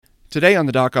Today on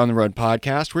the Doc on the Run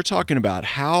podcast, we're talking about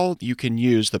how you can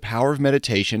use the power of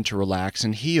meditation to relax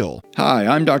and heal. Hi,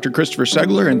 I'm Dr. Christopher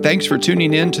Segler, and thanks for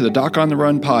tuning in to the Doc on the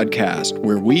Run podcast,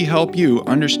 where we help you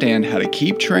understand how to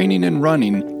keep training and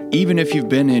running even if you've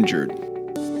been injured.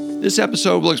 This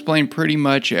episode will explain pretty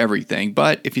much everything,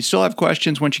 but if you still have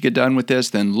questions once you get done with this,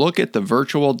 then look at the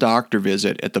virtual doctor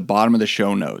visit at the bottom of the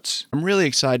show notes. I'm really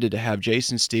excited to have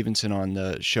Jason Stevenson on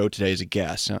the show today as a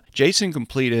guest. Now, Jason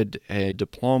completed a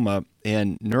diploma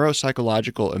in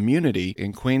neuropsychological immunity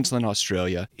in Queensland,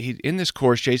 Australia. In this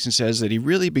course, Jason says that he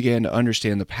really began to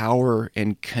understand the power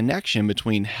and connection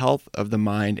between health of the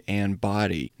mind and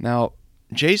body. Now,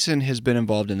 Jason has been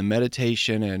involved in the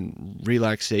meditation and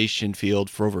relaxation field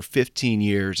for over 15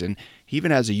 years, and he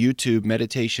even has a YouTube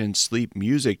meditation sleep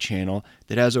music channel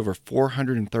that has over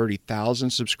 430,000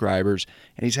 subscribers,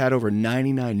 and he's had over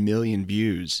 99 million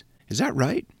views. Is that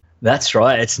right? That's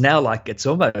right. It's now it's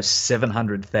almost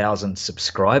 700,000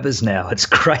 subscribers now. It's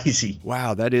crazy.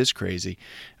 Wow, that is crazy.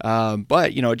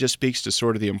 But, it just speaks to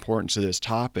sort of the importance of this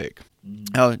topic.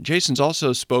 Jason's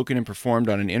also spoken and performed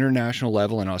on an international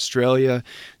level in Australia,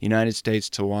 the United States,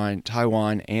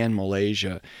 Taiwan, and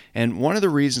Malaysia. And one of the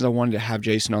reasons I wanted to have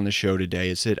Jason on the show today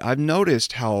is that I've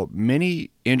noticed how many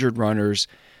injured runners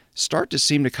start to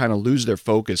seem to kind of lose their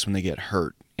focus when they get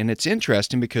hurt. And it's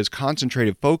interesting because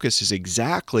concentrated focus is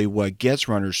exactly what gets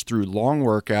runners through long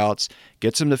workouts,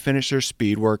 gets them to finish their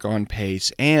speed work on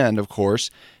pace, and, of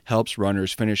course, helps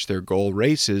runners finish their goal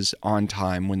races on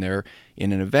time when they're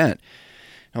in an event.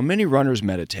 Now, many runners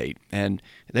meditate, and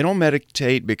they don't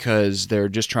meditate because they're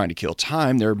just trying to kill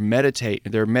time. They're meditating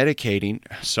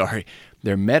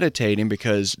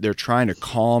because they're trying to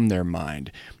calm their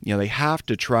mind. They have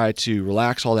to try to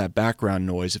relax all that background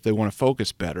noise if they want to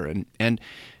focus better. And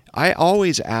I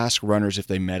always ask runners if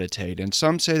they meditate, and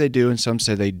some say they do and some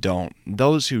say they don't.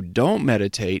 Those who don't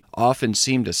meditate often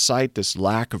seem to cite this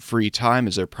lack of free time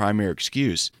as their primary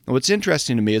excuse. Now, what's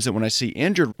interesting to me is that when I see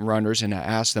injured runners and I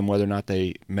ask them whether or not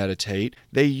they meditate,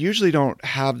 they usually don't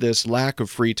have this lack of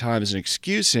free time as an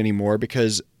excuse anymore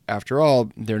because after all,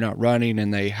 they're not running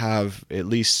and they have at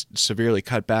least severely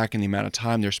cut back in the amount of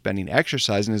time they're spending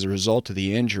exercising as a result of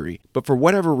the injury. But for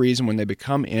whatever reason, when they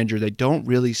become injured, they don't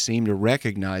really seem to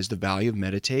recognize the value of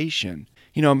meditation.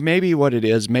 Maybe what it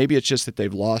is, maybe it's just that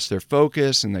they've lost their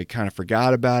focus and they kind of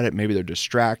forgot about it. Maybe they're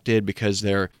distracted because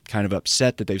they're kind of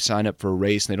upset that they've signed up for a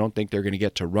race and they don't think they're going to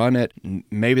get to run it.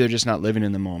 Maybe they're just not living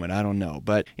in the moment. I don't know.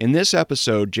 But in this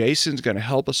episode, Jason's going to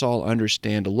help us all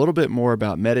understand a little bit more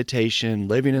about meditation,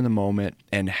 living in the moment,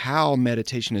 and how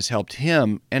meditation has helped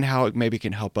him and how it maybe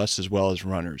can help us as well as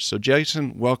runners. So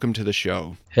Jason, welcome to the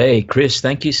show. Hey, Chris,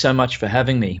 thank you so much for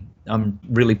having me. I'm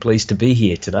really pleased to be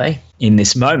here today in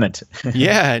this moment.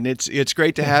 Yeah, and it's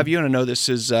great to have you. And I know this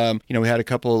is, we had a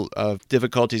couple of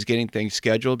difficulties getting things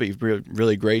scheduled, but you've been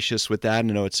really gracious with that. And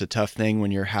I know it's a tough thing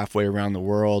when you're halfway around the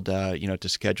world, to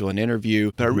schedule an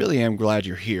interview. But I really am glad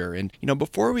you're here. And,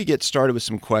 before we get started with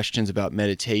some questions about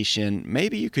meditation,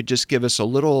 maybe you could just give us a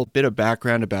little bit of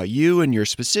background about you and your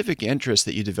specific interest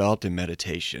that you developed in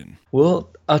meditation.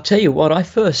 Well, I'll tell you what, I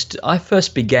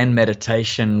first began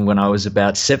meditation when I was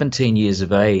about 17 years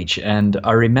of age, and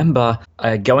I remember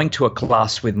going to a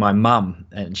class with my mum,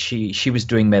 and she was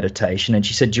doing meditation, and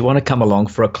she said, "Do you want to come along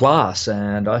for a class?"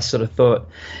 And I sort of thought,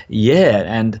 yeah,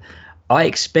 and I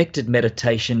expected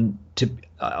meditation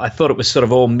I thought it was sort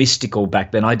of all mystical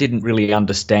back then. I didn't really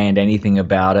understand anything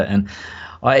about it, and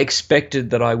I expected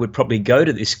that I would probably go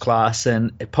to this class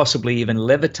and possibly even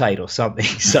levitate or something.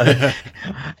 So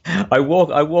I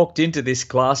walked into this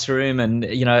classroom, and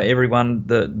everyone,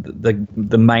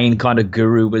 the main kind of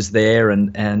guru was there,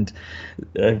 and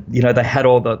they had it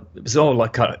was all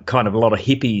like kind of a lot of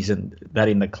hippies and that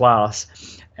in the class.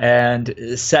 And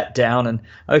sat down, and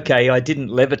okay, I didn't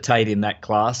levitate in that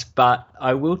class, but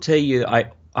I will tell you,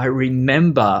 I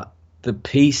remember the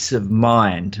peace of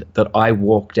mind that I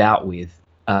walked out with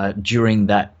during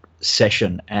that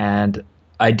session. And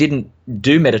I didn't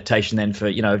do meditation then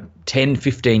for 10,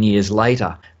 15 years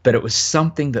later, but it was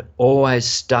something that always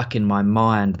stuck in my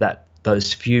mind, that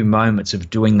those few moments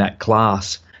of doing that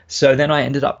class. So then I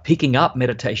ended up picking up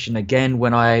meditation again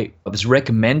when I was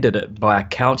recommended it by a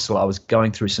counselor. I was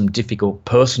going through some difficult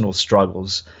personal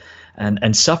struggles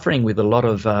and suffering with a lot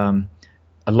of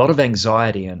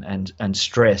anxiety and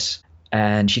stress.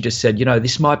 And she just said,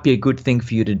 this might be a good thing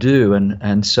for you to do.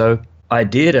 And so I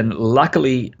did. And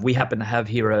luckily, we happen to have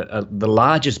here the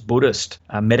largest Buddhist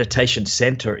meditation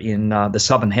center in the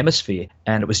Southern Hemisphere.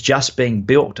 And it was just being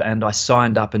built. And I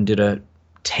signed up and did a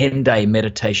 10-day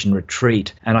meditation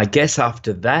retreat. And I guess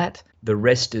after that, the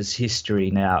rest is history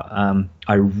now.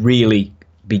 I really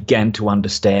began to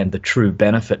understand the true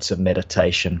benefits of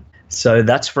meditation. So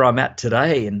that's where I'm at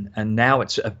today, and now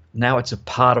it's a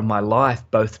part of my life,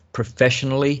 both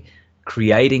professionally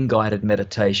creating guided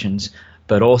meditations,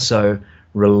 but also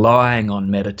relying on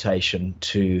meditation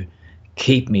to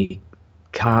keep me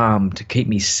calm, to keep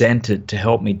me centered, to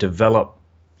help me develop,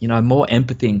 more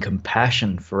empathy and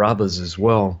compassion for others as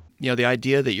well. The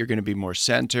idea that you're going to be more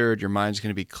centered, your mind's going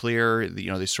to be clear,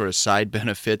 these sort of side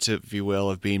benefits, if you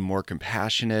will, of being more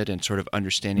compassionate and sort of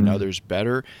understanding others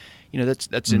better,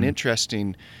 that's an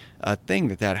interesting thing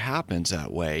that happens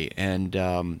that way. And,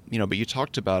 but you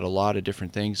talked about a lot of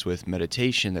different things with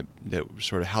meditation that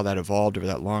sort of how that evolved over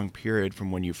that long period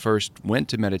from when you first went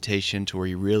to meditation to where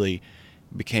you really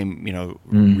became,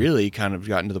 really kind of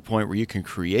gotten to the point where you can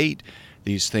create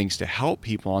these things to help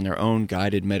people on their own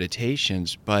guided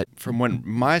meditations. But from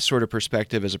my sort of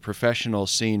perspective as a professional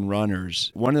seeing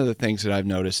runners, one of the things that I've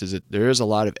noticed is that there is a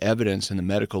lot of evidence in the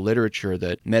medical literature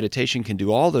that meditation can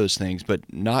do all those things, but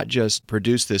not just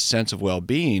produce this sense of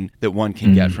well-being that one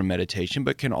can get from meditation,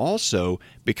 but can also,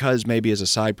 because maybe as a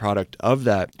side product of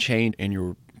that change in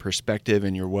your perspective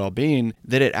and your well-being,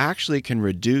 that it actually can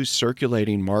reduce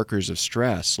circulating markers of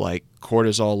stress like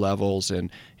cortisol levels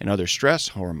and other stress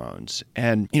hormones.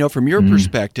 And, from your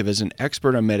perspective as an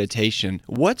expert on meditation,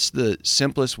 what's the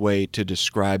simplest way to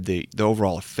describe the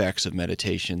overall effects of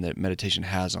meditation that meditation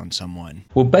has on someone?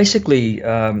 Well, basically,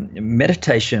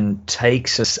 meditation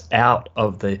takes us out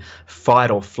of the fight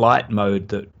or flight mode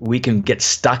that we can get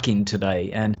stuck in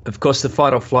today. And of course, the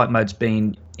fight or flight mode's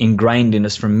been ingrained in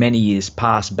us from many years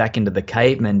past, back into the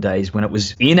caveman days when it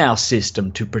was in our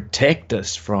system to protect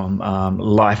us from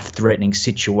life-threatening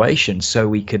situations, so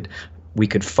we could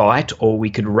fight or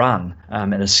we could run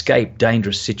and escape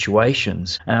dangerous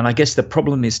situations. And I guess the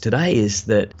problem is today is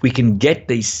that we can get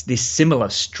this similar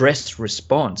stress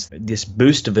response, this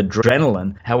boost of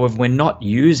adrenaline. However, we're not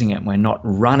using it, we're not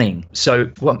running. So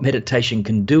what meditation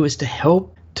can do is to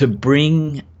help to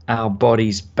bring our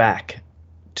bodies back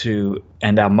to,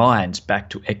 and our minds back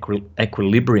to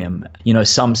equilibrium.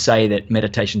 Some say that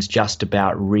meditation's just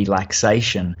about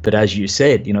relaxation, but as you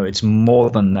said, it's more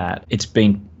than that. It's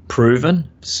been proven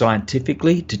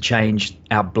scientifically to change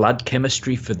our blood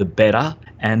chemistry for the better,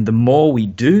 and the more we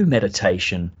do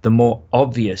meditation, the more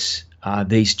obvious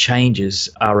these changes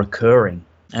are occurring.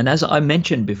 And as I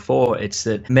mentioned before, it's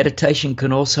that meditation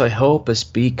can also help us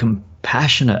be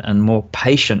compassionate and more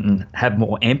patient and have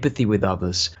more empathy with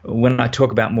others. When I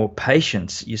talk about more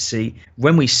patience, you see,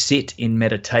 when we sit in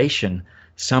meditation,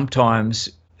 sometimes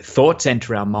thoughts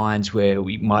enter our minds where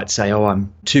we might say, oh,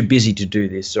 I'm too busy to do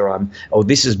this, or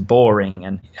this is boring.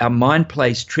 And our mind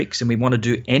plays tricks, and we want to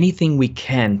do anything we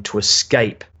can to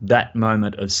escape that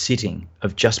moment of sitting,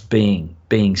 of just being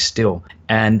still.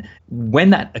 And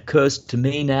when that occurs to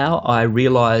me now, I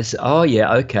realize, oh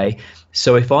yeah, okay.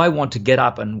 So if I want to get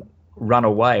up and run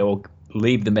away or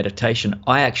leave the meditation,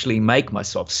 I actually make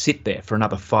myself sit there for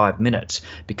another 5 minutes,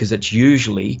 because it's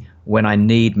usually when I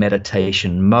need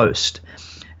meditation most.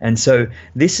 And so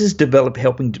this is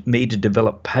helping me to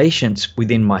develop patience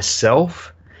within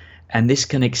myself, and this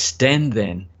can extend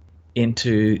then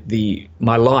into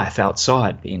my life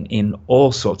outside in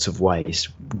all sorts of ways,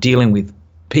 dealing with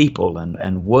people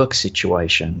and work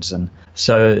situations. And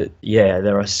so,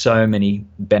 there are so many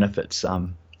benefits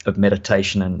of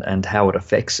meditation and how it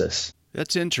affects us.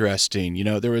 That's interesting.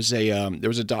 There was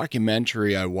a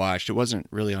documentary I watched. It wasn't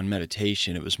really on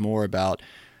meditation. It was more about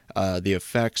the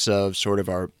effects of sort of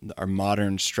our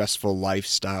modern stressful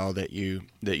lifestyle that you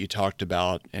talked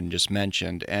about and just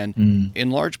mentioned. And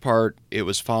in large part, it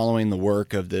was following the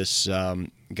work of this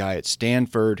guy at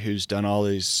Stanford who's done all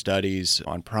these studies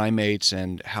on primates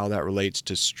and how that relates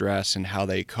to stress and how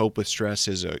they cope with stress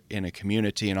in a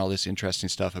community, and all this interesting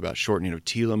stuff about shortening of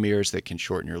telomeres that can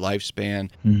shorten your lifespan.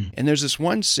 And there's this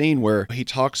one scene where he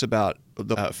talks about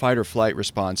the fight or flight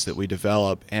response that we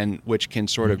develop, and which can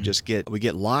sort of we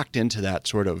get locked into that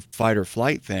sort of fight or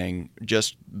flight thing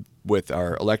just with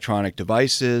our electronic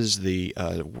devices, the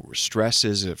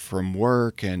stresses from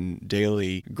work and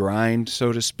daily grind,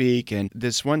 so to speak. And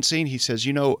this one scene, he says,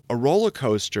 a roller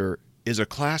coaster is a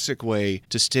classic way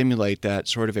to stimulate that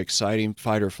sort of exciting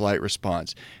fight or flight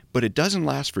response. But it doesn't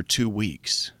last for 2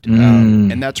 weeks.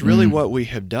 And that's really what we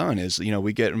have done is,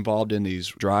 we get involved in these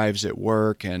drives at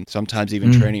work and sometimes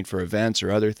even training for events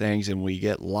or other things, and we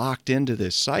get locked into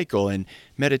this cycle. And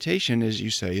meditation, as you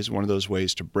say, is one of those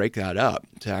ways to break that up,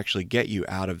 to actually get you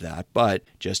out of that. But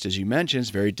just as you mentioned,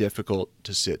 it's very difficult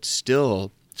to sit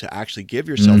still, to actually give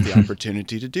yourself the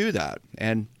opportunity to do that.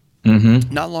 And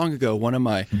not long ago, one of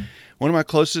my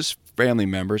closest family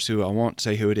members, who I won't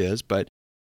say who it is, but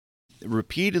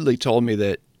repeatedly told me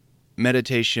that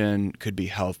meditation could be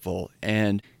helpful,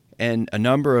 and a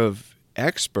number of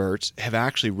experts have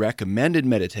actually recommended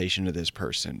meditation to this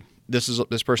person.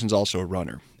 This person's also a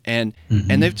runner, and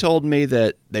they've told me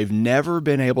that they've never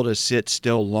been able to sit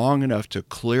still long enough to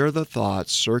clear the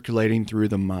thoughts circulating through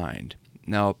the mind.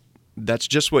 Now, that's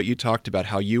just what you talked about,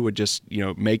 how you would just,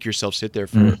 make yourself sit there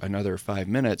for another 5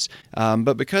 minutes.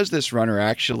 But because this runner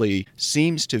actually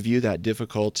seems to view that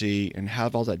difficulty and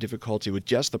have all that difficulty with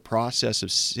just the process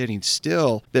of sitting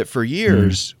still, that for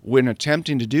years, when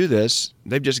attempting to do this,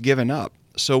 they've just given up.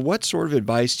 So what sort of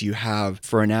advice do you have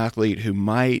for an athlete who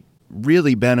might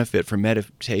really benefit from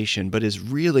meditation, but is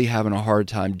really having a hard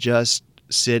time just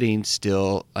sitting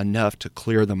still enough to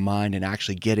clear the mind and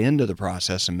actually get into the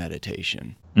process of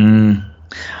meditation?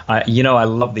 I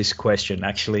love this question,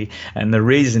 actually, and the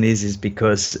reason is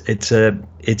because it's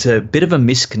a bit of a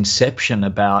misconception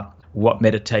about what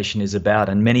meditation is about.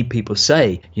 And many people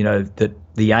say, that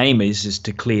the aim is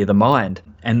to clear the mind.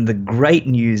 And the great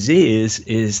news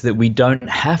is that we don't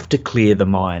have to clear the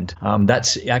mind.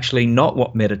 That's actually not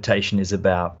what meditation is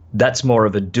about. That's more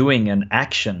of a doing and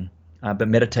action. But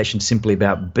meditation is simply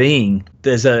about being.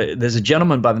 There's a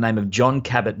gentleman by the name of Jon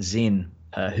Kabat-Zinn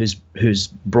who's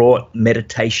brought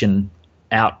meditation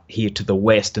out here to the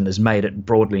West and has made it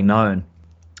broadly known.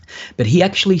 But he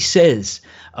actually says,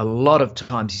 a lot of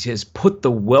times, he says, put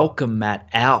the welcome mat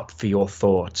out for your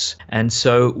thoughts. And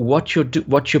so what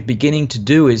you're beginning to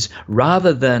do is,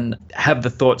 rather than have the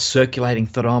thoughts circulating,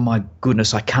 oh my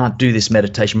goodness, I can't do this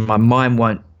meditation, my mind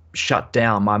won't shut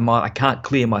down, my mind, I can't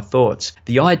clear my thoughts.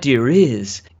 The idea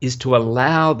is to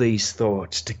allow these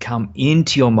thoughts to come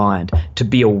into your mind, to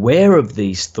be aware of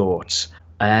these thoughts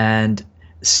and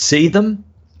see them,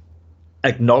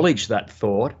 acknowledge that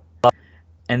thought,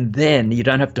 and then you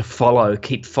don't have to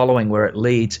keep following where it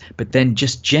leads, but then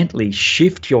just gently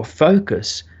shift your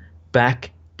focus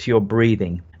back to your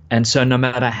breathing. And so no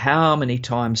matter how many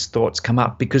times thoughts come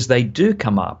up, because they do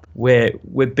come up, where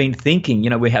we've been thinking,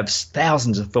 we have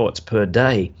thousands of thoughts per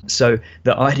day. So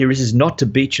the idea is not to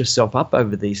beat yourself up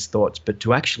over these thoughts, but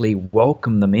to actually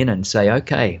welcome them in and say,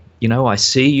 okay, I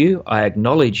see you, I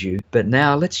acknowledge you, but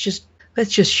now let's just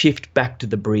shift back to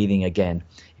the breathing again.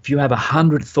 If you have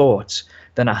 100 thoughts,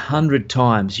 then 100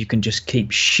 times you can just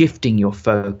keep shifting your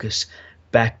focus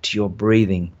back to your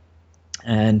breathing.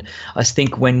 And I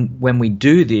think when we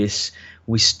do this,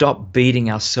 we stop beating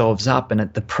ourselves up, and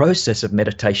the process of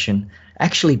meditation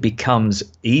actually becomes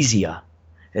easier.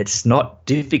 It's not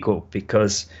difficult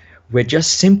because we're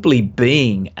just simply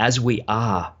being as we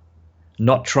are,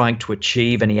 not trying to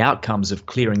achieve any outcomes of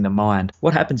clearing the mind.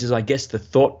 What happens is, I guess, the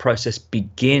thought process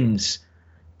begins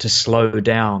to slow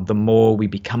down the more we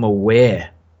become aware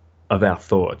of our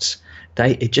thoughts.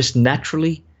 It just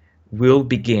naturally will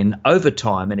begin, over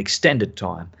time and extended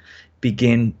time,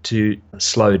 begin to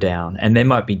slow down. And there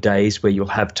might be days where you'll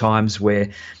have times where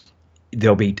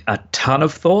there'll be a ton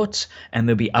of thoughts, and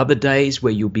there'll be other days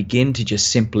where you'll begin to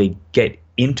just simply get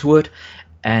into it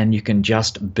and you can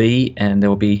just be, and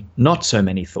there'll be not so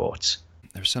many thoughts.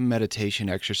 There's some meditation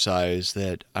exercise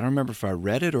that I don't remember if I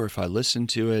read it or if I listened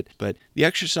to it, but the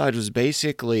exercise was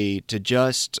basically to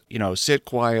just, sit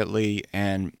quietly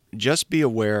and just be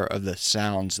aware of the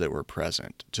sounds that were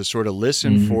present, to sort of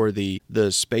listen for the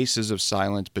spaces of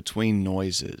silence between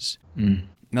noises.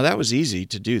 Now, that was easy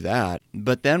to do that,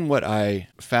 but then what I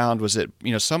found was that,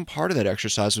 some part of that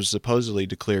exercise was supposedly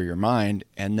to clear your mind,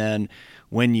 and then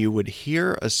when you would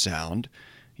hear a sound,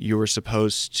 you were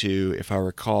supposed to, if I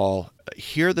recall,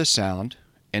 hear the sound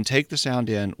and take the sound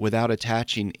in without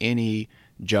attaching any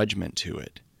judgment to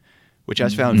it, which I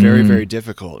found very, very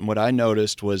difficult. And what I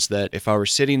noticed was that if I were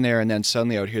sitting there and then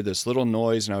suddenly I would hear this little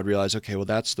noise and I would realize, okay, well,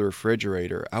 that's the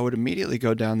refrigerator, I would immediately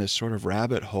go down this sort of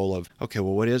rabbit hole of, okay,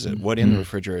 well, what is it? What in the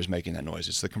refrigerator is making that noise?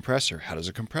 It's the compressor. How does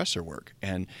a compressor work?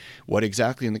 And what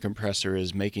exactly in the compressor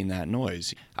is making that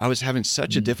noise? I was having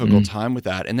such a difficult time with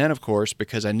that. And then, of course,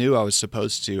 because I knew I was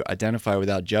supposed to identify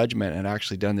without judgment and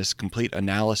actually done this complete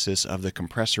analysis of the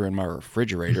compressor in my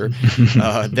refrigerator,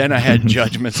 then I had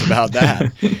judgments about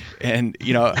that. And,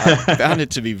 I found it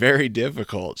to be very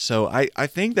difficult. So I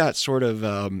think that's sort of,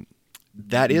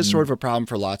 that is sort of a problem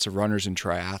for lots of runners and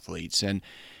triathletes. And,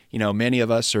 many of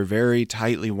us are very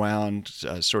tightly wound,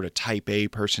 sort of type A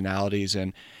personalities.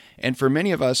 And for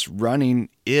many of us, running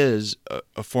is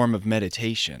a form of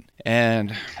meditation.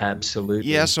 And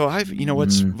absolutely. Yeah, so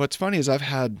what's funny is I've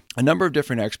had a number of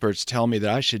different experts tell me that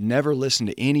I should never listen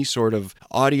to any sort of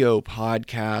audio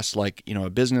podcast, like, a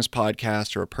business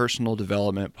podcast or a personal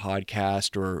development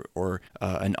podcast or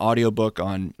an audiobook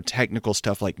on technical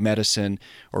stuff like medicine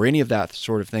or any of that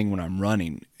sort of thing when I'm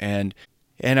running. And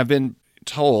And I've been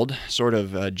told sort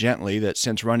of gently that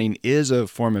since running is a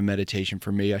form of meditation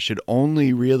for me, I should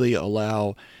only really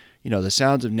allow, the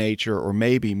sounds of nature or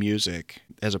maybe music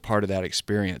as a part of that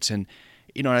experience. And,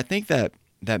 I think that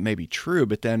may be true,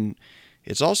 but then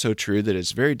it's also true that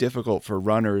it's very difficult for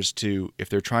runners to, if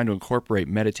they're trying to incorporate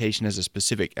meditation as a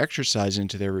specific exercise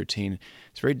into their routine,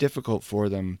 it's very difficult for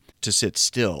them to sit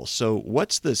still. So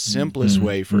what's the simplest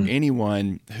way for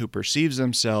anyone who perceives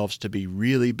themselves to be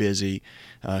really busy,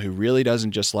 who really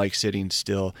doesn't just like sitting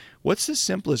still, what's the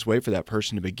simplest way for that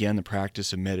person to begin the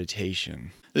practice of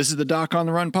meditation? This is the Doc on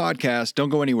the Run podcast. Don't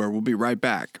go anywhere. We'll be right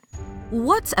back.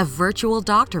 What's a virtual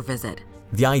doctor visit?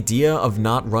 The idea of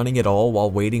not running at all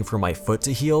while waiting for my foot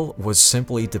to heal was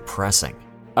simply depressing.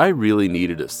 I really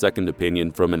needed a second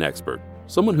opinion from an expert,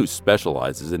 someone who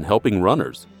specializes in helping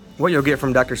runners. What you'll get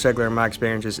from Dr. Segler, in my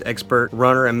experience, is expert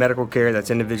runner and medical care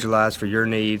that's individualized for your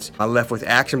needs. I left with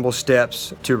actionable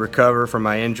steps to recover from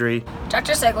my injury.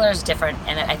 Dr. Segler is different,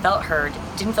 and I felt heard,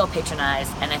 didn't feel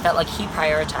patronized, and I felt like he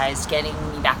prioritized getting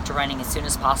me back to running as soon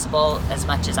as possible, as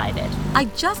much as I did. I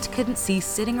just couldn't see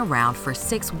sitting around for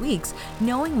 6 weeks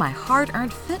knowing my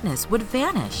hard-earned fitness would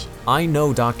vanish. I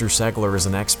know Dr. Segler is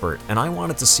an expert, and I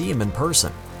wanted to see him in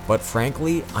person. But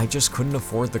frankly, I just couldn't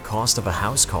afford the cost of a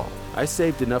house call. I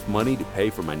saved enough money to pay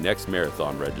for my next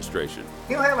marathon registration.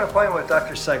 You'll have an appointment with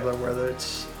Dr. Segler, whether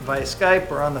it's via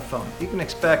Skype or on the phone. You can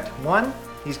expect, 1,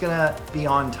 he's going to be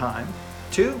on time.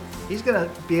 2, he's going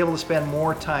to be able to spend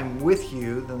more time with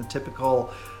you than the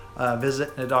typical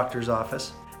visit in a doctor's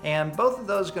office. And both of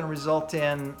those are going to result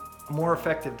in a more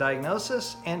effective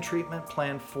diagnosis and treatment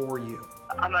plan for you.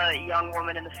 I'm a young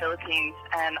woman in the Philippines,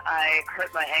 and I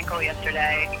hurt my ankle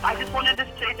yesterday. I just wanted to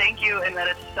say thank you, and that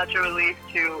it's such a relief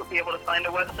to be able to find a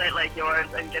website like yours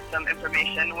and get some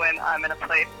information when I'm in a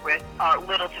place with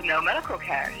little to no medical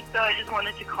care. So I just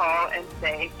wanted to call and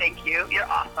say thank you.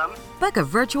 You're awesome. Book a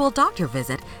virtual doctor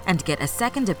visit and get a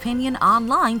second opinion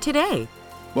online today.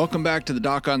 Welcome back to the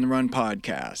Doc on the Run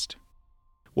podcast.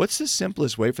 What's the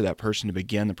simplest way for that person to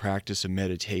begin the practice of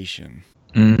meditation?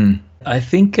 I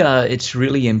think it's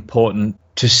really important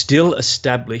to still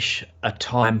establish a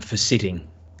time for sitting.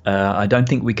 I don't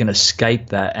think we can escape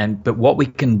that. But what we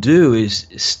can do is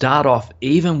start off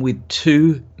even with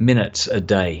 2 minutes a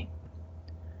day,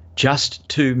 just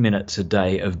 2 minutes a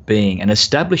day of being, and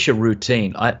establish a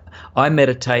routine. I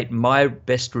meditate. My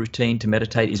best routine to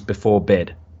meditate is before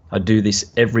bed. I do this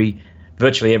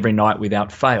virtually every night without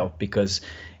fail, because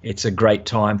it's a great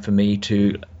time for me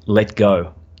to let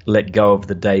go of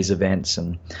the day's events.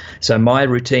 And so my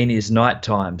routine is night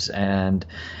times.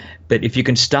 But if you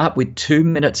can start with 2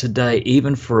 minutes a day,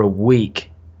 even for a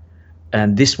week,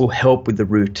 and this will help with the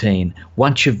routine.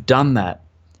 Once you've done that,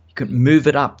 you can move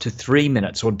it up to 3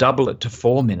 minutes or double it to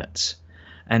 4 minutes.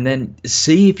 And then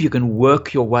see if you can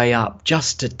work your way up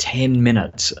just to 10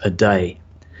 minutes a day.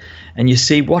 And you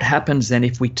see what happens then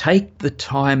if we take the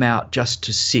time out just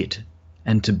to sit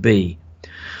and to be,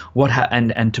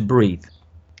 and to breathe.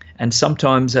 And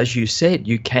sometimes, as you said,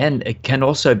 it can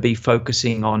also be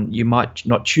focusing on, you might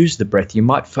not choose the breath, you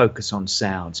might focus on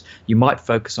sounds, you might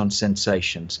focus on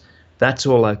sensations. That's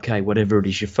all okay, whatever it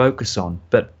is you focus on.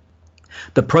 But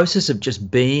the process of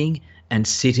just being and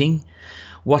sitting,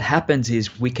 what happens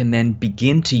is we can then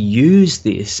begin to use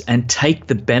this and take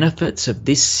the benefits of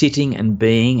this sitting and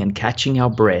being and catching our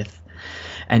breath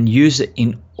and use it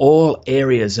in all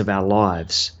areas of our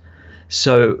lives.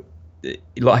 So,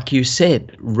 like you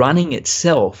said, running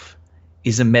itself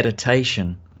is a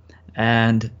meditation,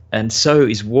 and so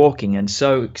is walking, and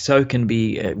so can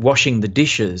be washing the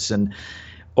dishes. And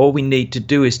all we need to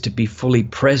do is to be fully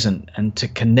present and to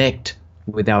connect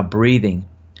with our breathing.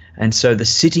 And so the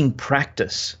sitting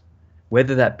practice,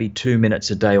 whether that be 2 minutes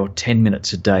a day or 10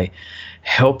 minutes a day,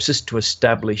 helps us to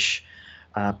establish,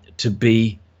 to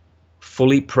be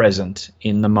fully present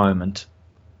in the moment.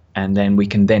 And then we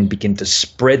can then begin to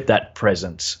spread that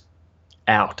presence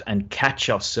out and catch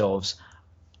ourselves.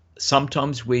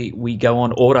 Sometimes we go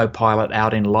on autopilot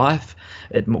out in life.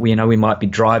 We might be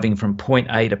driving from point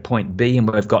A to point B and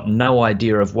we've got no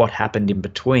idea of what happened in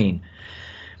between.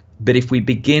 But if we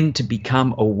begin to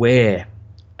become aware,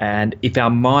 and if our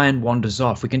mind wanders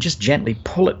off, we can just gently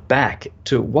pull it back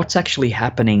to what's actually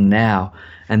happening now.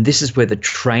 And this is where the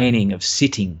training of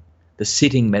sitting, the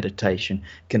sitting meditation,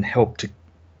 can help to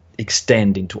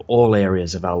extend into all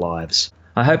areas of our lives.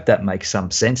 I hope that makes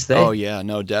some sense there. Oh yeah,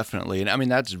 no, definitely. And I mean,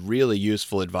 that's really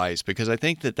useful advice, because I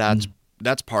think that's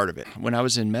part of it. When I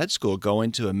was in med school,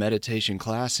 going to a meditation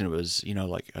class, and it was,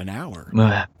 like an hour.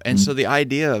 And so the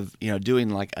idea of, doing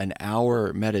like an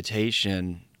hour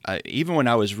meditation even when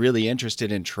I was really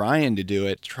interested in trying to do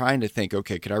it, trying to think,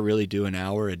 okay, could I really do an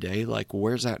hour a day? Like,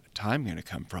 where's that time going to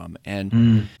come from?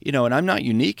 And, you know, and I'm not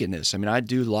unique in this. I mean, I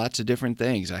do lots of different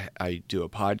things. I do a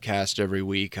podcast every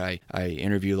week. I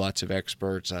interview lots of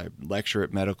experts. I lecture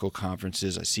at medical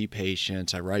conferences. I see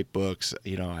patients. I write books.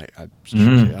 You know,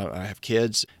 I have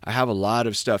kids. I have a lot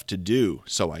of stuff to do,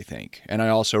 so I think. And I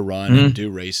also run and do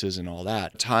races and all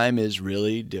that. Time is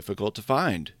really difficult to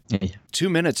find. 2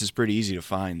 minutes is pretty easy to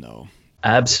find, though.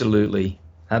 Absolutely.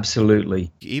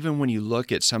 Absolutely. Even when you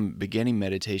look at some beginning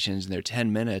meditations and they're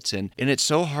 10 minutes, and it's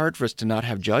so hard for us to not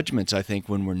have judgments, I think,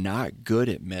 when we're not good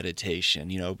at meditation,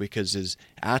 you know, because as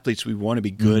athletes, we want to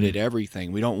be good at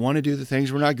everything. We don't want to do the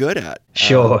things we're not good at.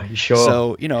 Sure.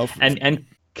 So, you know. And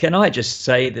can I just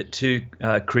say that too,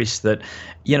 Chris, that,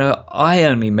 you know, I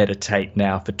only meditate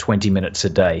now for 20 minutes a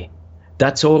day.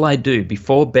 That's all I do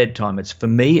before bedtime. For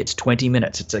me, it's 20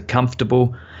 minutes. It's a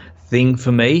comfortable thing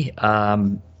for me.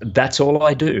 That's all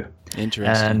I do.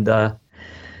 Interesting. And,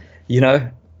 you know,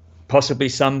 possibly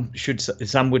some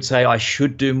would say I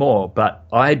should do more, but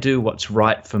I do what's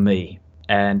right for me.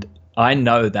 And I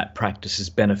know that practice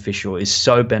is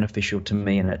so beneficial to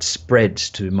me, and it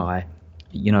spreads to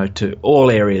to all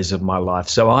areas of my life.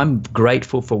 So I'm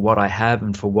grateful for what I have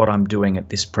and for what I'm doing at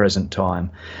this present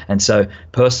time. And so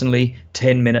personally,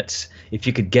 10 minutes, if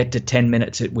you could get to 10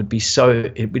 minutes, it would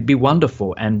be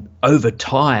wonderful. And over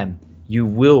time,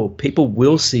 people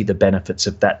will see the benefits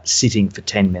of that sitting for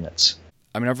 10 minutes.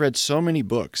 I mean, I've read so many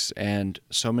books and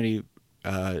so many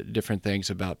different things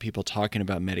about people talking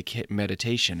about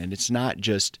meditation, and it's not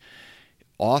just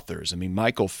authors. I mean,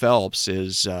 Michael Phelps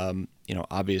is,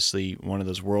 obviously one of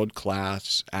those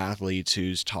world-class athletes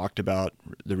who's talked about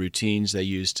the routines they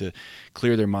use to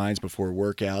clear their minds before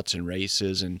workouts and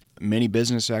races. And many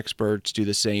business experts do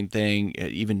the same thing.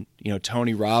 Even,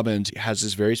 Tony Robbins has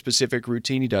this very specific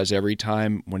routine he does every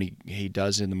time when he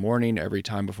does in the morning, every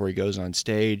time before he goes on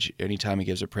stage, anytime he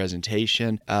gives a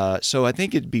presentation. So I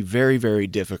think it'd be very, very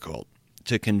difficult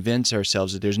to convince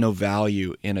ourselves that there's no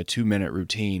value in a 2-minute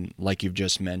routine like you've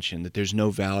just mentioned, that there's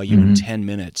no value in 10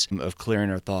 minutes of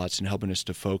clearing our thoughts and helping us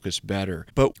to focus better.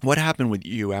 But what happened with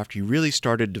you after you really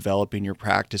started developing your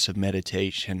practice of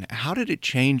meditation? How did it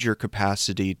change your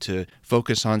capacity to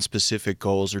focus on specific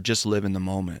goals or just live in the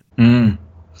moment?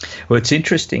 Well, it's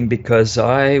interesting because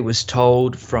I was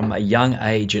told from a young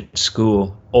age at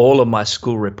school, all of my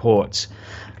school reports,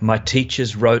 my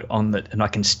teachers wrote on that, and I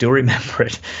can still remember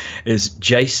it, is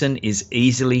Jason is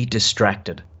easily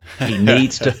distracted. He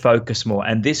needs to focus more.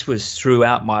 And this was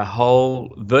throughout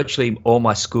virtually all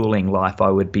my schooling life. I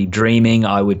would be dreaming.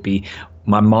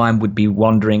 My mind would be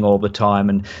wandering all the time.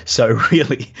 And so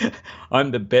really, I'm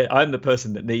the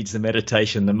person that needs the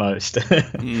meditation the most.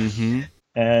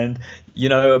 And,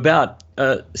 about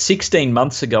 16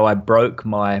 months ago, I broke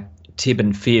my tib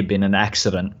and fib in an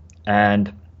accident.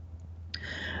 And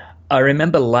I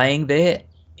remember laying there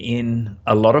in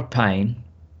a lot of pain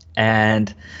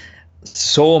and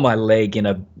saw my leg in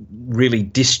a really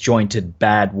disjointed,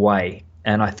 bad way.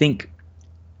 And I think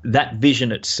that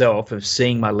vision itself of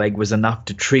seeing my leg was enough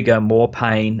to trigger more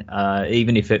pain,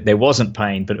 even if there wasn't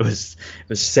pain, but it was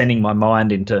sending my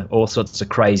mind into all sorts of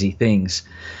crazy things.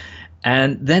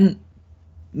 And then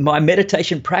my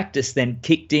meditation practice then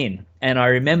kicked in. And I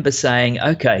remember saying,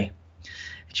 okay,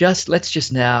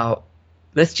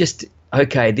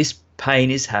 this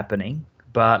pain is happening,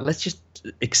 but let's just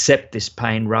accept this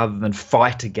pain rather than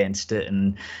fight against it,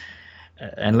 and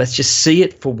let's just see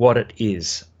it for what it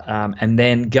is. And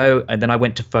then I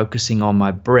went to focusing on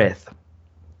my breath.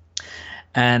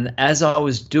 And as I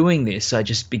was doing this, I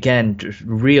just began to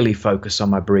really focus on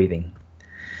my breathing.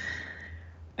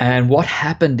 And what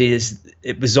happened is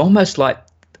it was almost like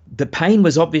the pain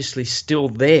was obviously still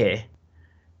there,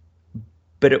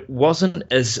 but it wasn't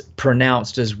as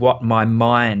pronounced as what my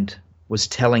mind was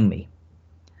telling me.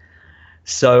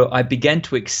 So I began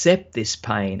to accept this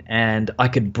pain, and I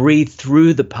could breathe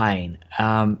through the pain.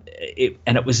 And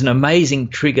it was an amazing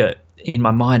trigger in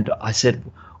my mind. I said,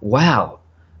 wow,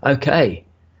 okay,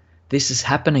 this is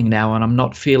happening now, and I'm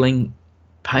not feeling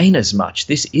pain as much.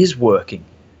 This is working.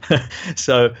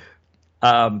 So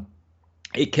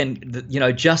it can,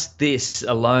 just this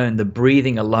alone, the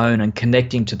breathing alone and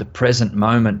connecting to the present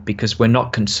moment, because we're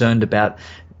not concerned about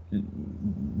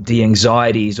the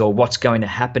anxieties or what's going to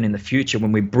happen in the future.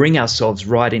 When we bring ourselves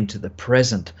right into the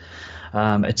present,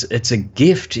 it's a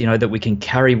gift, that we can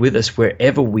carry with us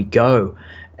wherever we go.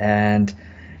 And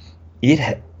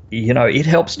it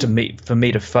helps for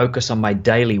me to focus on my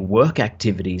daily work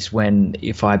activities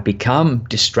if I become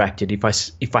distracted,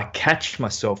 if I catch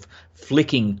myself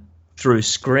flicking through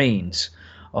screens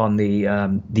on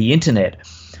the internet,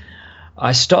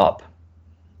 I stop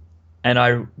and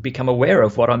I become aware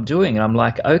of what I'm doing. And I'm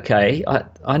like, okay,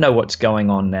 I know what's going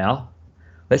on now.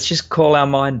 Let's just call our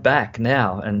mind back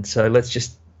now. And so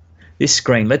this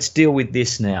screen, let's deal with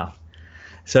this now.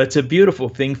 So it's a beautiful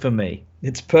thing for me.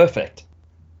 It's perfect.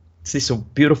 It's this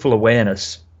beautiful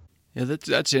awareness. Yeah,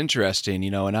 that's interesting,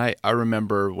 and I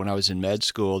remember when I was in med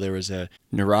school, there was a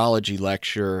neurology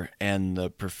lecture, and the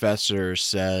professor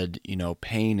said,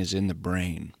 pain is in the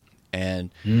brain.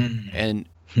 And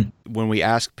when we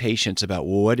ask patients about,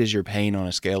 well, what is your pain on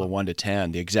a scale of 1 to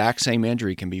 10, the exact same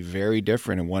injury can be very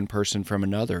different in one person from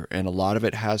another. And a lot of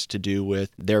it has to do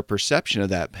with their perception of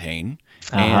that pain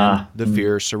and the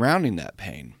fear surrounding that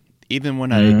pain. Even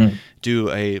when I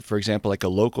do for example, like a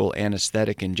local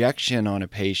anesthetic injection on a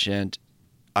patient,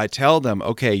 I tell them,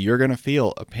 okay, you're going to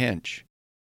feel a pinch.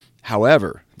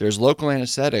 However, there's local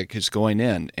anesthetic is going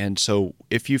in. And so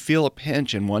if you feel a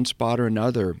pinch in one spot or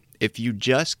another, if you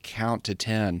just count to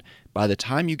 10, by the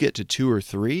time you get to 2 or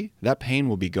 3, that pain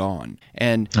will be gone.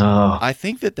 And I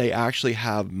think that they actually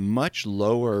have much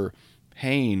lower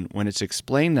pain when it's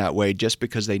explained that way, just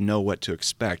because they know what to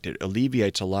expect. It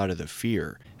alleviates a lot of the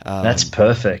fear. That's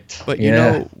perfect. But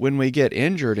when we get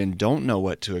injured and don't know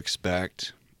what to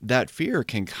expect, that fear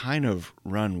can kind of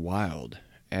run wild,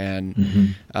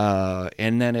 and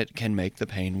then it can make the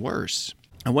pain worse.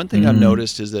 And one thing I've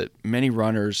noticed is that many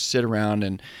runners sit around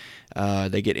and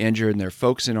they get injured and they're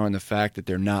focusing on the fact that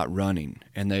they're not running,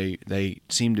 and they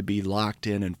seem to be locked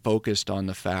in and focused on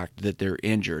the fact that they're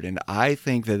injured. And I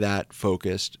think that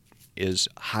focus is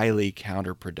highly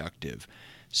counterproductive.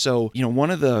 So,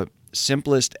 one of the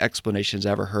simplest explanations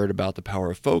I ever heard about the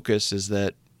power of focus is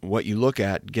that what you look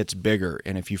at gets bigger.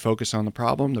 And if you focus on the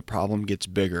problem gets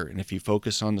bigger. And if you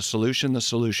focus on the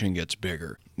solution gets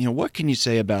bigger. What can you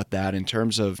say about that in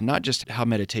terms of not just how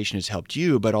meditation has helped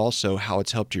you, but also how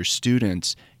it's helped your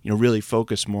students, really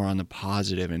focus more on the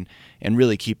positive and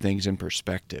really keep things in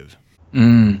perspective?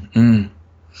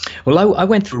 Well, I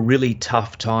went through a really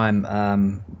tough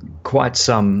time quite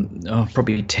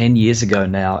probably 10 years ago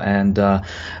now, and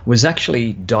was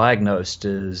actually diagnosed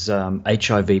as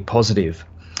HIV positive.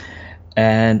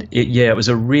 And it was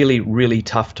a really, really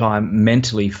tough time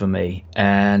mentally for me.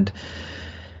 And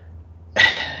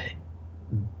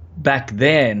back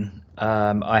then,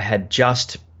 I had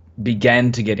just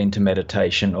began to get into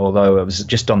meditation, although I was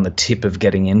just on the tip of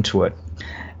getting into it.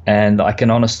 And I can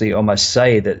honestly almost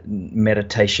say that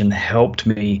meditation helped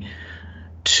me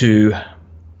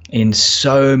in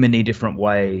so many different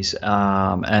ways.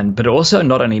 But also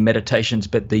not only meditations,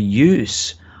 but the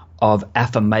use of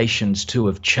affirmations too,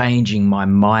 of changing my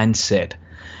mindset.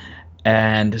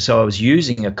 And so I was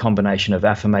using a combination of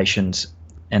affirmations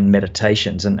and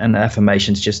meditations, and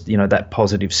affirmations, just, that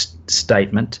positive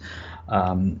statement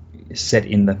set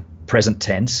in the present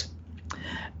tense.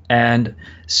 And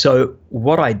so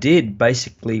what I did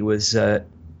basically was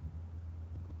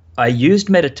I used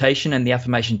meditation and the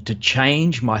affirmation to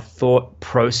change my thought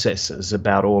processes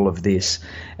about all of this.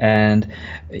 And,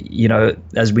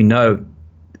 as we know,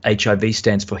 HIV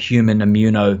stands for Human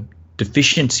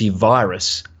Immunodeficiency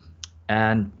Virus.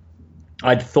 And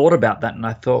I'd thought about that, and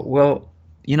I thought, well,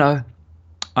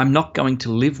 I'm not going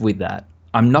to live with that.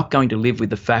 I'm not going to live with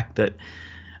the fact that,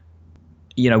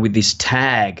 with this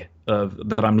tag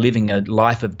that I'm living a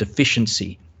life of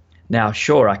deficiency. Now,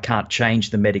 sure, I can't change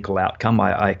the medical outcome.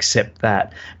 I accept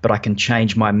that, but I can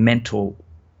change my mental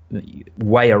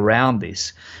way around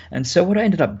this. And so what I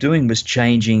ended up doing was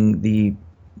changing the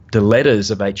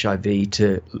letters of HIV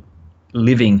to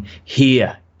living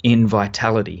here in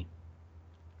vitality.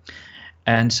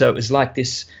 And so it was like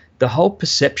this, the whole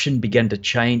perception began to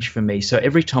change for me. So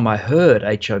every time I heard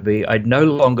HIV, I no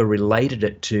longer related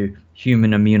it to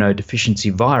human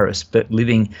immunodeficiency virus, but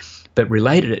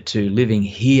related it to living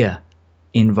here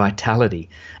in vitality.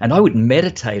 And I would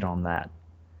meditate on that.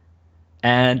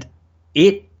 And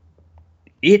it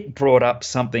brought up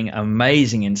something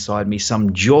amazing inside me,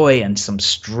 some joy and some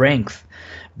strength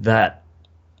that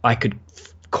I could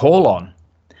call on.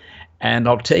 And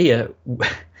I'll tell you,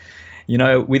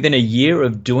 within a year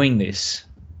of doing this,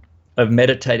 of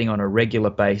meditating on a regular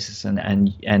basis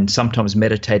and sometimes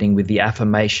meditating with the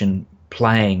affirmation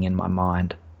playing in my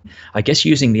mind, I guess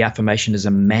using the affirmation as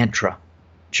a mantra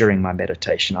during my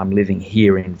meditation, I'm living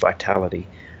here in vitality.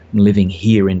 I'm living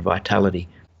here in vitality.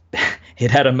 It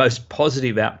had a most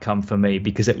positive outcome for me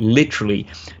because it literally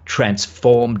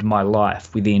transformed my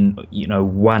life within,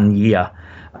 1 year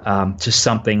to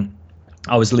something.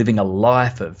 I was living a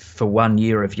life for 1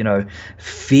 year of,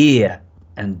 fear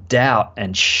and doubt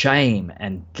and shame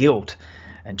and guilt,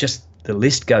 and just the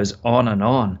list goes on and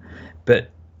on.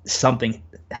 But something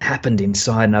happened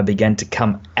inside, and I began to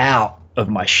come out of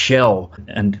my shell,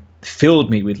 and filled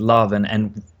me with love,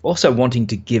 and also wanting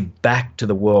to give back to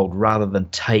the world rather than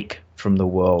take from the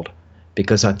world.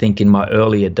 Because I think in my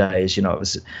earlier days,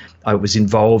 I was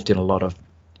involved in a lot of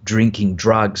drinking,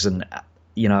 drugs, and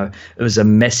it was a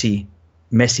messy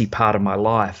part of my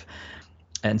life.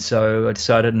 And so I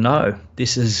decided, no,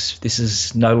 this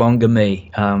is no longer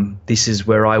me. This is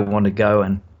where I want to go,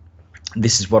 and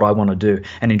this is what I want to do.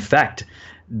 And in fact,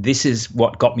 this is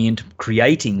what got me into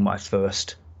creating my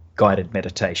first guided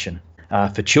meditation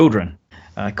for children.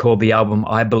 Called the album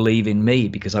I Believe in Me,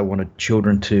 because I wanted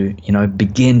children to,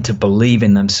 begin to believe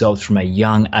in themselves from a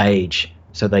young age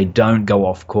so they don't go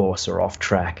off course or off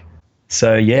track.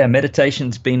 So yeah,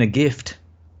 meditation's been a gift,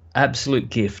 absolute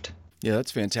gift. Yeah,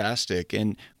 that's fantastic.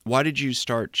 And why did you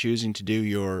start choosing to do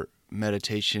your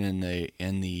meditation in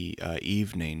the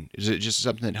evening? Is it just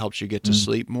something that helps you get to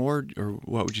sleep more, or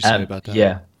what would you say about that?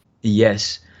 Yeah,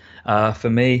 yes. For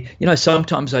me,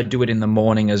 sometimes I do it in the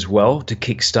morning as well to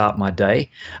kickstart my day,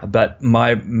 but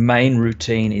my main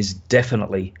routine is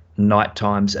definitely night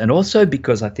times, and also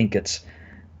because I think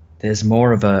there's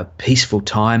more of a peaceful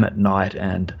time at night,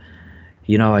 and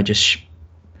I just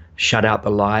shut out the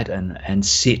light and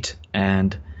sit,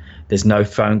 and there's no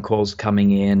phone calls coming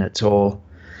in. It's all,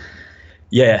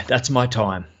 that's my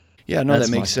time. Yeah, no, that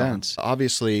makes sense.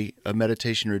 Obviously, a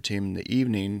meditation routine in the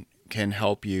evening can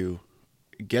help you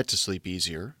get to sleep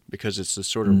easier, because it's the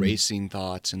sort of racing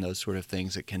thoughts and those sort of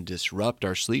things that can disrupt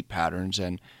our sleep patterns.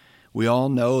 And we all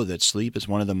know that sleep is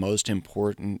one of the most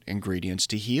important ingredients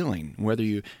to healing, whether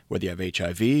you have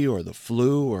HIV or the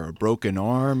flu or a broken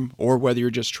arm, or whether you're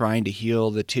just trying to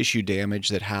heal the tissue damage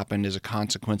that happened as a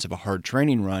consequence of a hard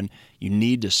training run. You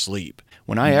need to sleep.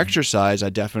 When I exercise,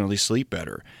 I definitely sleep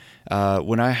better.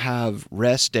 When I have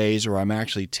rest days, or I'm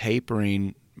actually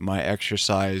tapering my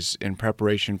exercise in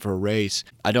preparation for a race,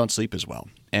 I don't sleep as well.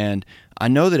 And I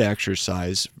know that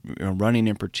exercise, running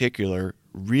in particular,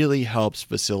 really helps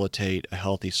facilitate a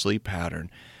healthy sleep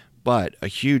pattern. But a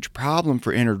huge problem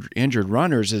for injured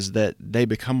runners is that they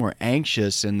become more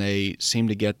anxious, and they seem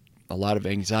to get a lot of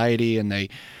anxiety, and they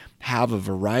have a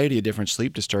variety of different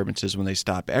sleep disturbances when they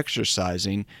stop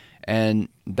exercising. And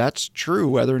that's true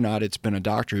whether or not it's been a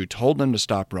doctor who told them to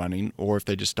stop running, or if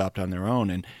they just stopped on their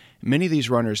own. And many of these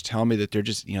runners tell me that they're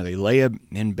just, they lay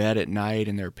in bed at night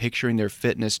and they're picturing their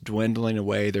fitness dwindling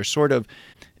away. They're sort of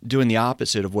doing the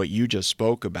opposite of what you just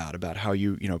spoke about how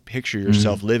you picture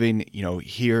yourself living,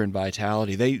 here in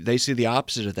vitality. They see the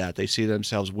opposite of that. They see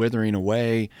themselves withering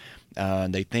away.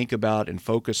 They think about and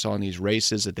focus on these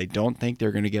races that they don't think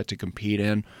they're going to get to compete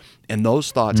in, and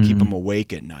those thoughts keep them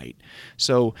awake at night.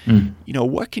 So,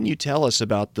 what can you tell us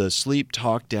about the Sleep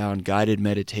Talk Down guided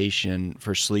meditation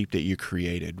for sleep that you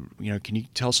created? Can you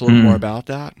tell us a little more about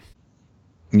that?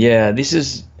 Yeah, this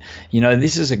is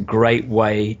a great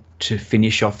way to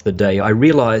finish off the day. I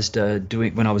realized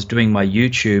when I was doing my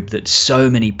YouTube that so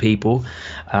many people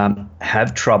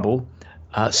have trouble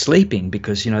sleeping,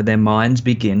 because their minds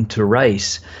begin to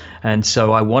race. And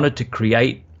so I wanted to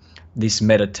create this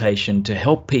meditation to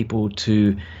help people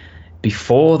to,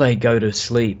 before they go to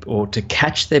sleep, or to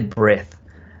catch their breath,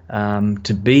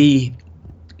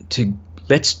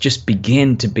 let's just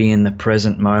begin to be in the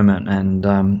present moment.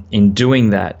 And in doing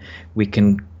that, we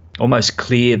can almost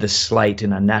clear the slate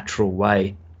in a natural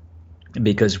way,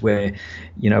 because we're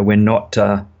not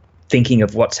thinking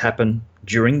of what's happened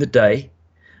during the day.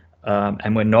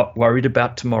 And we're not worried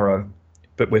about tomorrow,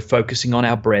 but we're focusing on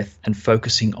our breath and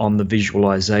focusing on the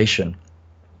visualization.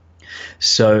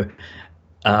 So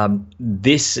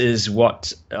this is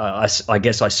what I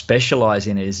guess I specialize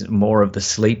in, is more of the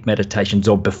sleep meditations,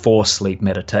 or before sleep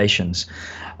meditations.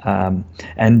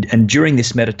 And during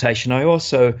this meditation, I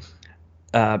also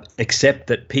accept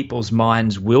that people's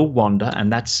minds will wander,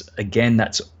 and that's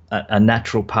a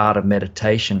natural part of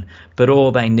meditation. But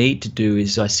all they need to do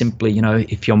is simply,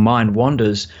 if your mind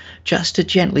wanders, just to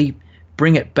gently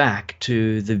bring it back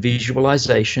to the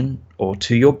visualization, or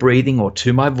to your breathing, or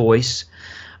to my voice,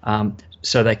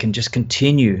 so they can just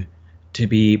continue to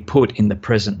be put in the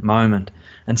present moment.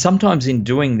 And sometimes in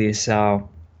doing this,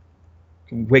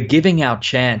 we're giving our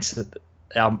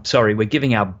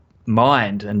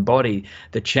mind and body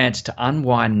the chance to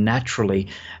unwind naturally,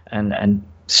 and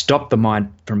stop the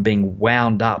mind from being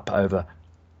wound up over,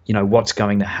 what's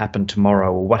going to happen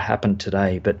tomorrow or what happened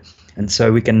today. And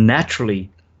so we can naturally,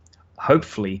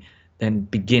 hopefully, then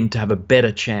begin to have a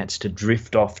better chance to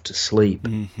drift off to sleep.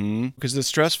 Because the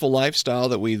stressful lifestyle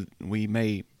that we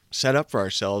may set up for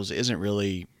ourselves isn't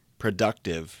really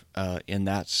productive in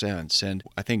that sense. And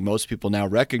I think most people now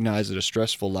recognize that a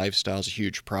stressful lifestyle is a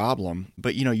huge problem.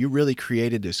 But, you really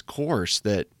created this course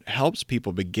that helps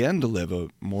people begin to live a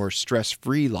more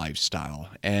stress-free lifestyle.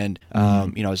 And,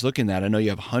 I was looking at that. I know you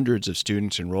have hundreds of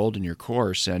students enrolled in your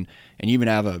course, and you even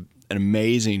have an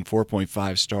amazing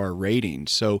 4.5-star rating.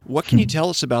 So what can you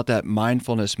tell us about that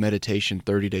mindfulness meditation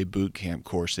 30-day boot camp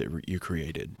course that you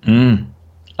created?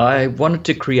 I wanted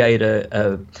to create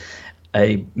a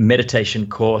meditation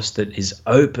course that is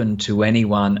open to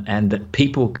anyone, and that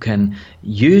people can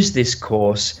use this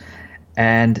course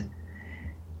and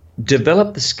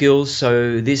develop the skills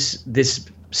so this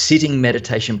sitting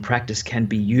meditation practice can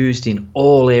be used in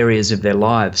all areas of their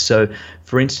lives. So,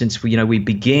 for instance, we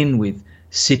begin with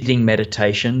sitting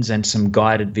meditations and some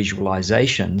guided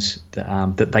visualizations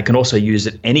that they can also use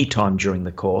at any time during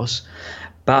the course.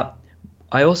 But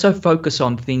I also focus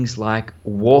on things like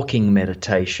walking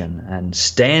meditation and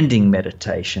standing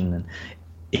meditation and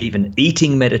even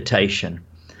eating meditation,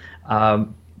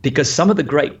 because some of the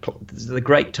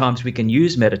great times we can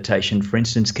use meditation, for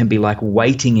instance, can be like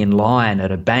waiting in line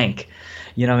at a bank,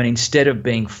 and instead of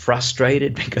being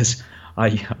frustrated, because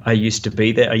I used to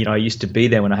be there, I used to be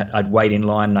there when I'd wait in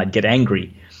line and I'd get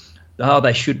angry. Oh,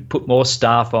 they should put more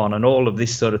staff on and all of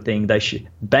this sort of thing.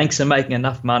 Banks are making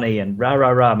enough money and rah, rah,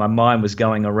 rah. My mind was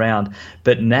going around.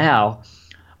 But now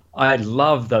I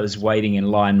love those waiting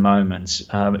in line moments,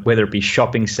 whether it be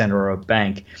shopping center or a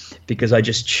bank, because I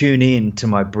just tune in to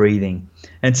my breathing.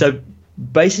 And so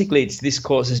basically this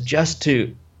course is just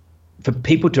for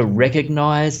people to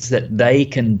recognize that they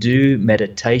can do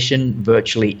meditation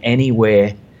virtually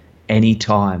anywhere,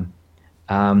 anytime.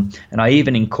 And I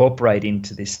even incorporate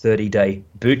into this 30-day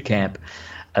boot camp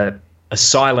a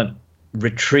silent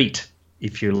retreat,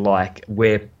 if you like,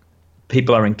 where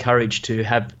people are encouraged to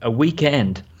have a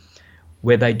weekend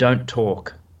where they don't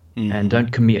talk and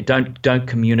don't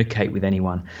communicate with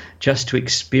anyone, just to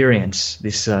experience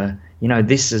this.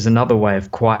 This is another way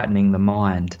of quietening the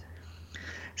mind.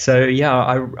 So yeah,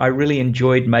 I really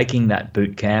enjoyed making that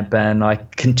boot camp, and I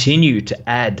continue to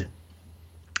add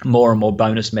more and more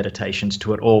bonus meditations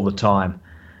to it all the time.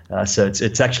 So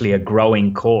it's actually a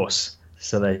growing course.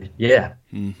 So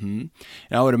And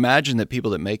I would imagine that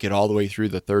people that make it all the way through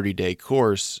the 30-day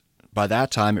course, by that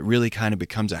time it really kind of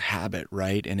becomes a habit,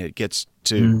 right? And it gets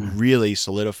to really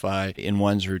solidify in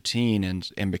one's routine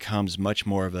and becomes much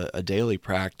more of a daily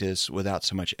practice without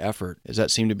so much effort. Does that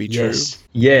seem to be true?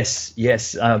 Yes.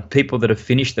 People that have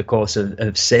finished the course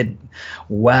have said,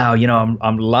 wow,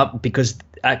 I'm loved, because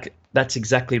that's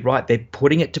exactly right. They're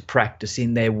putting it to practice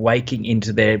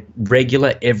into their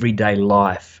regular everyday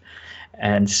life.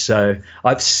 And so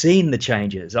I've seen the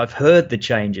changes. I've heard the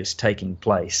changes taking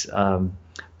place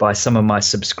by some of my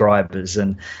subscribers,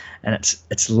 and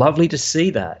it's lovely to see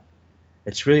that.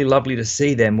 It's really lovely to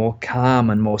see they're more calm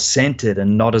and more centered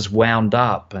and not as wound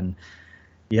up. And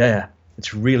yeah,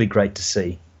 it's really great to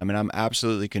see. I mean, I'm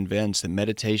absolutely convinced that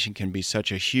meditation can be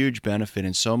such a huge benefit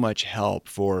and so much help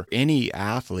for any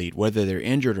athlete, whether they're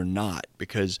injured or not,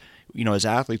 because, as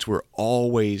athletes, we're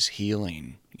always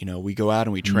healing. We go out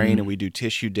and we train and we do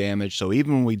tissue damage. So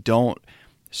even when we don't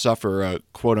suffer a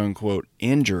quote unquote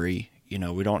injury,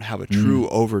 we don't have a true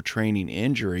overtraining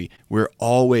injury, we're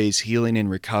always healing and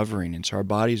recovering. And so our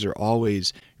bodies are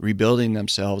always rebuilding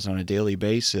themselves on a daily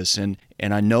basis. And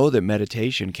I know that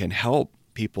meditation can help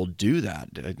people do that.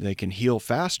 They can heal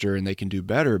faster and they can do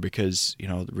better because,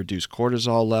 reduce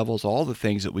cortisol levels, all the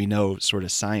things that we know sort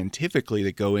of scientifically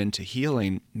that go into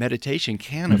healing. Meditation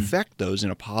can affect those in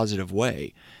a positive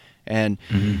way. And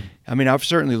I mean, I've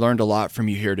certainly learned a lot from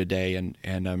you here today, and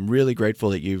I'm really grateful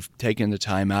that you've taken the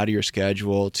time out of your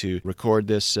schedule to record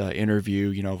this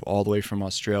interview, all the way from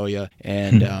Australia.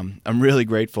 And I'm really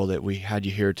grateful that we had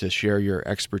you here to share your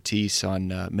expertise on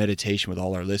meditation with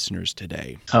all our listeners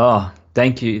today. Oh,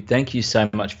 thank you. Thank you so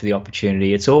much for the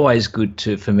opportunity. It's always good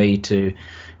for me to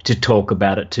talk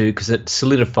about it too, because it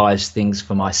solidifies things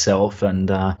for myself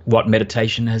and what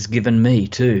meditation has given me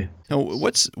too. Now,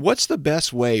 what's the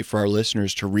best way for our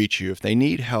listeners to reach you if they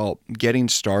need help getting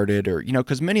started, or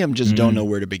because many of them just don't know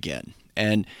where to begin,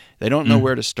 and they don't know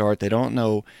where to start. They don't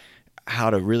know how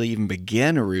to really even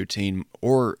begin a routine,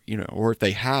 or if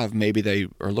they have, maybe they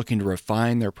are looking to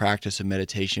refine their practice of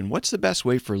meditation. What's the best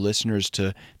way for listeners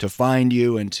to find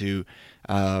you and to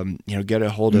get a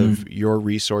hold of your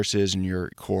resources and your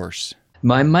course?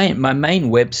 My main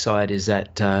website is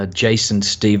at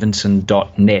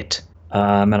jasonstevenson.net.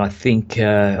 And I think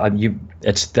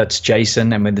that's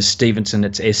Jason, and with the Stevenson,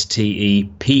 it's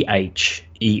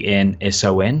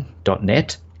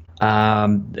STEPHENSON.net.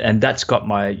 And that's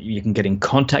got you can get in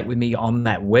contact with me on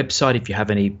that website if you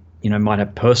have any might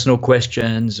have personal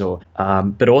questions, or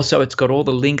but also it's got all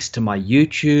the links to my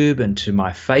YouTube and to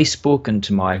my Facebook and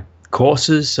to my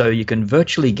courses, so you can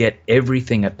virtually get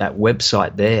everything at that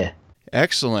website there.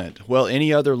 Excellent. Well,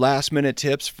 any other last-minute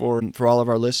tips for all of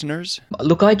our listeners?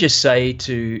 Look, I just say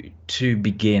to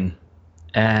begin,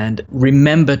 and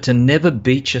remember to never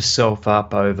beat yourself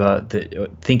up over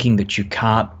thinking that you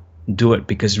can't do it,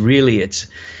 because really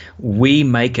we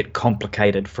make it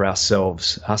complicated for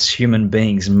ourselves. Us human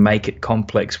beings make it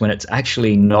complex when it's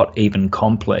actually not even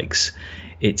complex.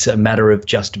 It's a matter of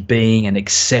just being and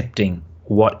accepting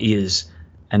what is,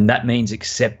 and that means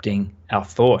accepting our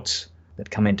thoughts that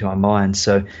come into our minds.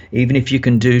 So even if you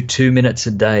can do 2 minutes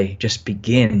a day, just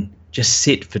begin. Just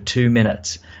sit for 2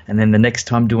 minutes, and then the next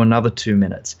time do another 2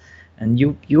 minutes, and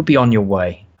you'll be on your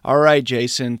way. All right,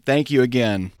 Jason, thank you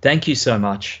again. Thank you so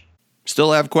much.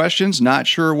 Still have questions? Not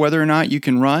sure whether or not you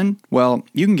can run? Well,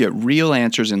 you can get real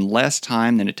answers in less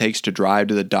time than it takes to drive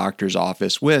to the doctor's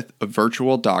office with a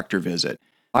virtual doctor visit.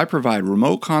 I provide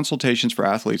remote consultations for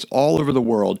athletes all over the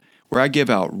world, where I give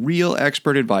out real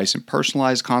expert advice and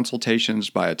personalized consultations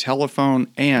via telephone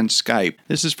and Skype.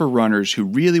 This is for runners who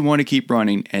really want to keep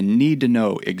running and need to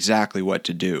know exactly what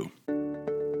to do.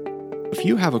 If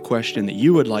you have a question that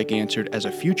you would like answered as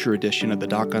a future edition of the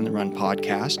Doc on the Run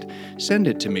podcast, send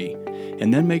it to me,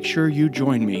 and then make sure you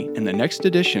join me in the next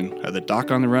edition of the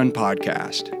Doc on the Run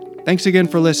podcast. Thanks again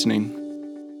for listening.